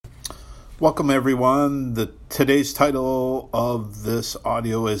Welcome everyone. Today's title of this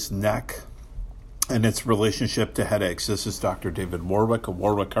audio is Neck and its relationship to headaches. This is Dr. David Warwick of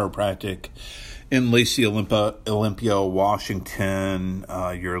Warwick Chiropractic in Lacey, Olympia, Washington,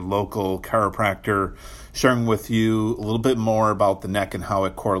 your local chiropractor, sharing with you a little bit more about the neck and how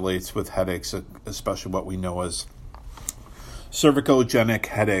it correlates with headaches, especially what we know as cervicogenic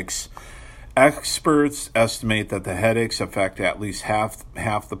headaches. Experts estimate that the headaches affect at least half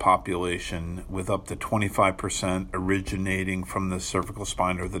the population, with up to 25% originating from the cervical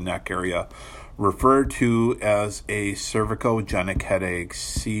spine or the neck area, referred to as a cervicogenic headache,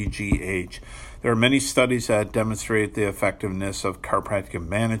 CGH. There are many studies that demonstrate the effectiveness of chiropractic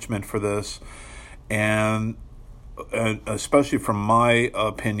management for this, and especially from my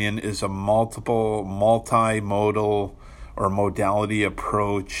opinion, is a multimodal or modality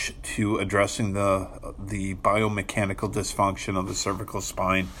approach to addressing the biomechanical dysfunction of the cervical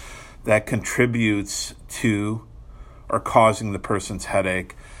spine that contributes to or causing the person's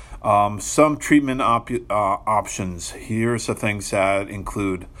headache. Some treatment options. Here's the things that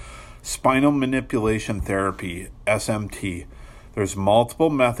include spinal manipulation therapy, SMT. There's multiple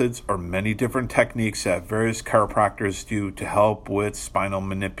methods or many different techniques that various chiropractors do to help with spinal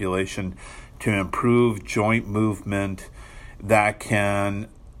manipulation to improve joint movement that can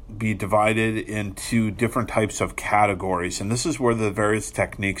be divided into different types of categories. And this is where the various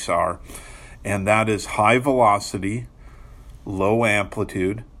techniques are. And that is high velocity, low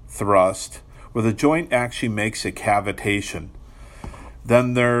amplitude, thrust, where the joint actually makes a cavitation.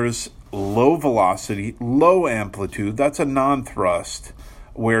 Then there's low velocity, low amplitude, that's a non-thrust,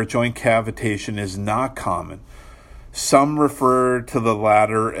 where joint cavitation is not common. Some refer to the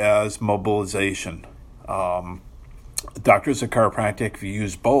latter as mobilization. Doctors of chiropractic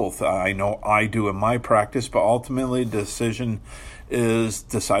use both. I know I do in my practice, but ultimately the decision is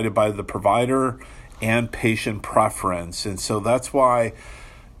decided by the provider and patient preference. And so that's why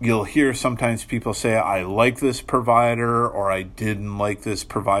you'll hear sometimes people say, I like this provider, or I didn't like this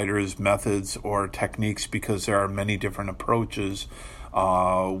provider's methods or techniques, because there are many different approaches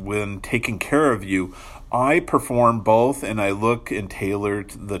when taking care of you. I perform both, and I look and tailor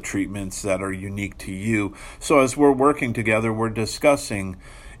the treatments that are unique to you. So as we're working together, we're discussing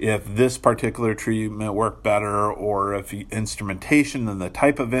if this particular treatment worked better, or if instrumentation and the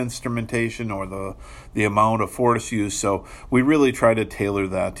type of instrumentation or the amount of force used. So we really try to tailor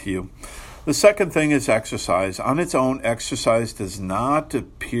that to you. The second thing is exercise. On its own, exercise does not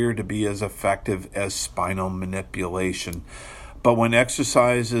appear to be as effective as spinal manipulation. But when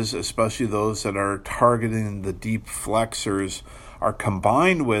exercises, especially those that are targeting the deep flexors, are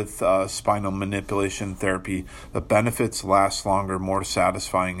combined with spinal manipulation therapy, the benefits last longer, more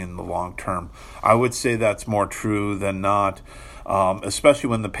satisfying in the long term. I would say that's more true than not,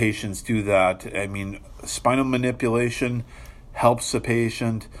 especially when the patients do that. I mean, spinal manipulation helps the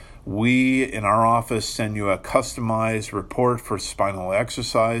patient. We, in our office, send you a customized report for spinal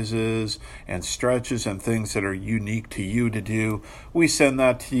exercises and stretches and things that are unique to you to do. We send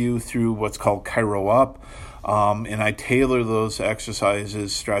that to you through what's called Chiro Up, and I tailor those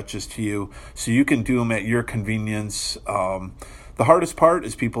exercises, stretches to you so you can do them at your convenience. The hardest part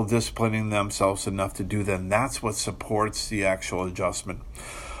is people disciplining themselves enough to do them. That's what supports the actual adjustment.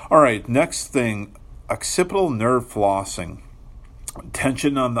 All right, next thing, occipital nerve flossing.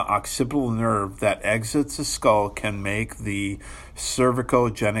 Tension on the occipital nerve that exits the skull can make the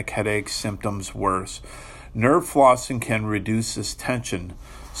cervicogenic headache symptoms worse. Nerve flossing can reduce this tension.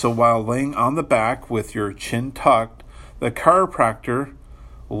 So while laying on the back with your chin tucked, the chiropractor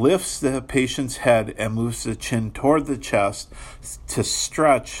lifts the patient's head and moves the chin toward the chest to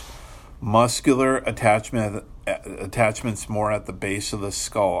stretch muscular attachments more at the base of the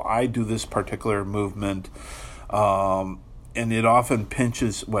skull. I do this particular movement, and it often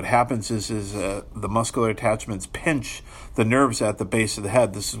pinches. What happens is the muscular attachments pinch the nerves at the base of the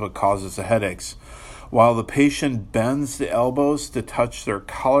head. This is what causes the headaches. While the patient bends the elbows to touch their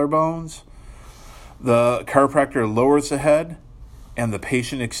collarbones, the chiropractor lowers the head, and the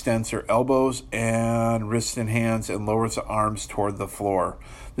patient extends their elbows and wrists and hands and lowers the arms toward the floor.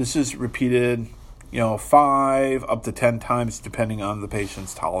 This is repeated, 5 up to 10 times, depending on the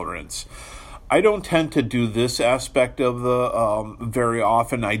patient's tolerance. I don't tend to do this aspect of the very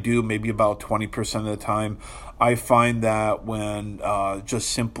often. I do maybe about 20% of the time. I find that when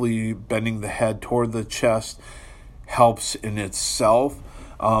just simply bending the head toward the chest helps in itself,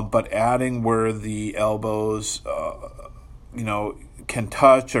 but adding where the elbows, can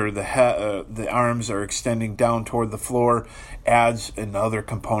touch, or the arms are extending down toward the floor, adds another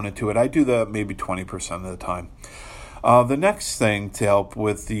component to it. I do that maybe 20% of the time. The next thing to help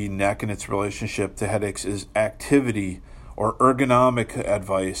with the neck and its relationship to headaches is activity or ergonomic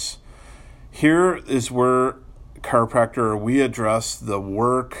advice. Here is where chiropractor, we address the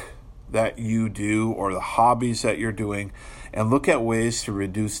work that you do or the hobbies that you're doing and look at ways to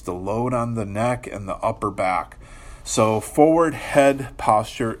reduce the load on the neck and the upper back. So forward head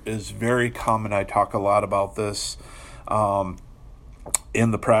posture is very common. I talk a lot about this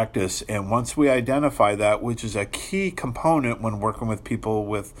in the practice. And once we identify that, which is a key component when working with people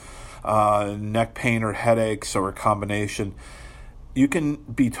with neck pain or headaches or a combination, you can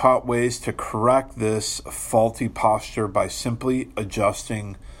be taught ways to correct this faulty posture by simply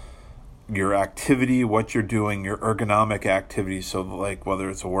adjusting your activity, what you're doing, your ergonomic activity, so like whether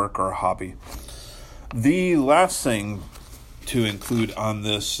it's a work or a hobby. The last thing to include on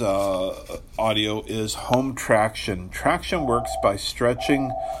this audio is home traction. Traction works by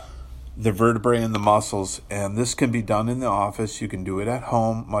stretching the vertebrae and the muscles, and this can be done in the office. You can do it at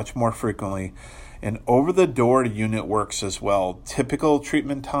home much more frequently. And over-the-door unit works as well. Typical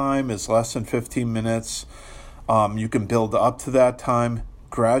treatment time is less than 15 minutes. You can build up to that time,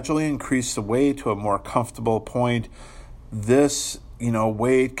 gradually increase the weight to a more comfortable point. This,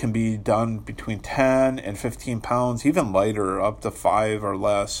 weight can be done between 10 and 15 pounds, even lighter, up to 5 or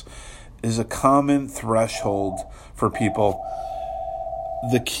less, is a common threshold for people.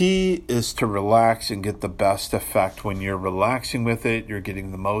 The key is to relax and get the best effect. When you're relaxing with it, you're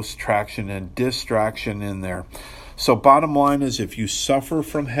getting the most traction and distraction in there. So bottom line is, if you suffer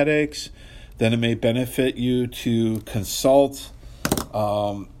from headaches, then it may benefit you to consult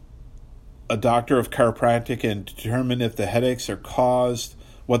a doctor of chiropractic and determine if the headaches are caused,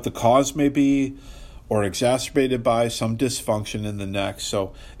 what the cause may be, or exacerbated by some dysfunction in the neck.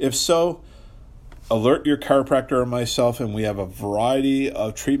 So if so, alert your chiropractor or myself, and we have a variety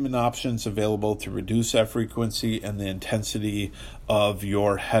of treatment options available to reduce that frequency and the intensity of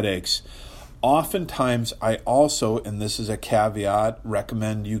your headaches. Oftentimes, I also, and this is a caveat,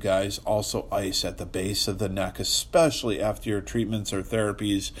 recommend you guys also ice at the base of the neck, especially after your treatments or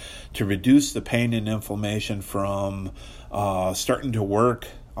therapies, to reduce the pain and inflammation from starting to work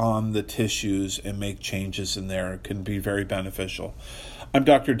on the tissues and make changes in there. It can be very beneficial. I'm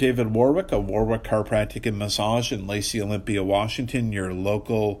Dr. David Warwick of Warwick Chiropractic and Massage in Lacey, Olympia, Washington, your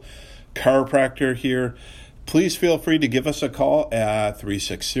local chiropractor here. Please feel free to give us a call at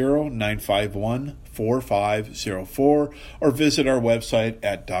 360-951-4504 or visit our website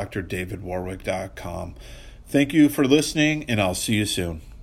at drdavidwarwick.com. Thank you for listening, and I'll see you soon.